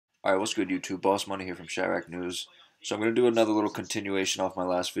Alright, what's good YouTube? Boss Money here from Chirac News. So I'm going to do another little continuation off my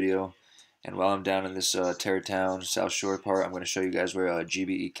last video. And while I'm down in this Tarrytown, South Shore part, I'm going to show you guys where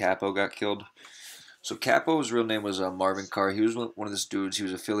GBE Capo got killed. So Capo's real name was Marvin Carr. He was one of these dudes. He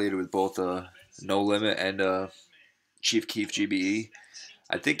was affiliated with both No Limit and Chief Keef GBE.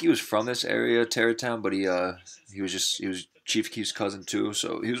 I think he was from this area, Tarrytown, but he was Chief Keef's cousin too.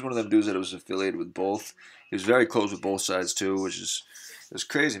 So he was one of them dudes that was affiliated with both. He was very close with both sides too, which is it was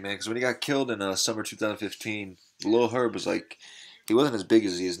crazy, man. Because when he got killed in summer 2015, Lil Herb was like he wasn't as big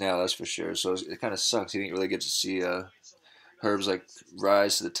as he is now, that's for sure. So it kind of sucks. He didn't really get to see Herb's like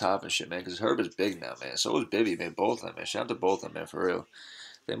rise to the top and shit, man. Because Herb is big now, man. So was Bibby, man. Both of them, man. Shout out to both of them, man. For real.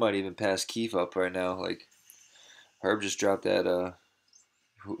 They might even pass Keef up right now. Like Herb just dropped that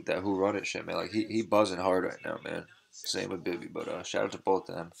who run it shit, man. Like he buzzing hard right now, man. Same with Bibby, but shout out to both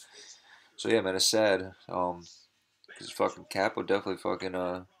of them. So yeah, man, it's sad. Cause fucking Capo definitely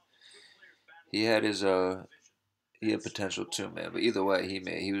fucking he had his he had potential too, man. But either way,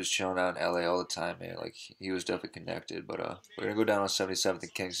 he was chilling out in LA all the time, man. Like he was definitely connected. But we're gonna go down on 77th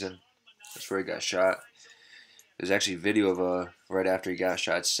and Kingston. That's where he got shot. There's actually video of right after he got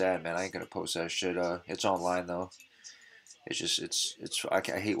shot. It's sad, man. I ain't gonna post that shit. It's online though. It's just I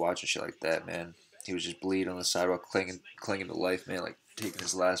hate watching shit like that, man. He was just bleeding on the sidewalk, clinging to life, man. Like taking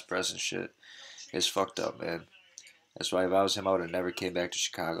his last breaths and shit. It's fucked up, man. That's why if I was him, I would have never came back to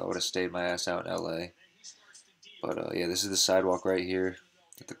Chicago. I would have stayed my ass out in L.A. But yeah, this is the sidewalk right here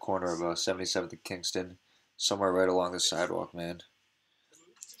at the corner of 77th and Kingston, somewhere right along the sidewalk, man.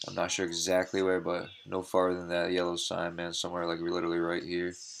 I'm not sure exactly where, but no farther than that yellow sign, man. Somewhere like literally right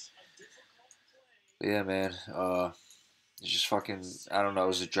here. But yeah, man. It's just fucking. I don't know. It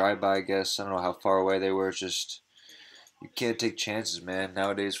was a drive-by, I guess. I don't know how far away they were. It's just you can't take chances, man.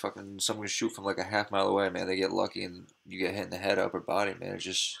 Nowadays, fucking someone can shoot from like a half mile away, man. They get lucky and you get hit in the head, upper body, man. It's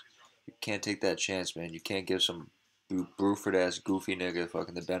just you can't take that chance, man. You can't give some Bruford ass goofy nigga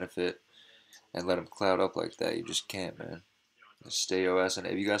fucking the benefit and let him cloud up like that. You just can't, man. Just stay your ass. And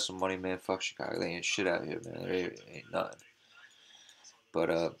if you got some money, man, fuck Chicago. They ain't shit out here, man. There ain't nothing.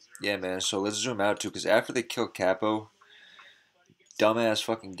 But yeah, man. So let's zoom out too, because after they killed Capo, dumbass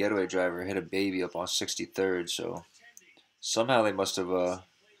fucking getaway driver hit a baby up on 63rd. So somehow they must have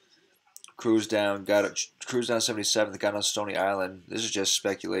cruised down 77th, got on Stony Island. This is just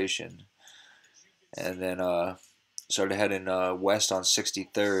speculation, and then started heading west on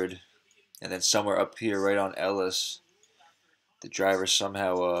 63rd, and then somewhere up here, right on Ellis, the driver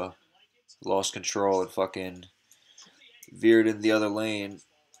somehow lost control and fucking veered in the other lane,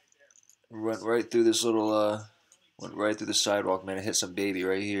 went right through this little went right through the sidewalk, man. It hit some baby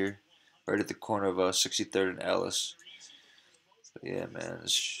right here, right at the corner of 63rd and Ellis. But yeah, man,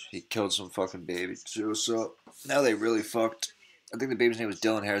 he killed some fucking baby too. So now they really fucked. I think the baby's name was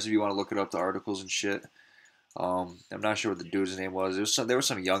Dylan Harris. If you want to look it up, the articles and shit. I'm not sure what the dude's name was. There were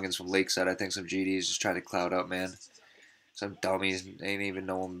some youngins from Lakeside. I think some GDs just trying to cloud up, man. Some dummies ain't even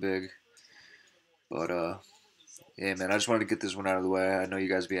know I'm big. But yeah, man. I just wanted to get this one out of the way. I know you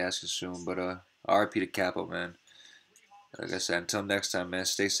guys be asking soon, but RP to Capo, man. Like I said, until next time, man.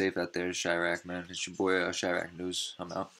 Stay safe out there, Chirac, man. It's your boy Chirac News. I'm out.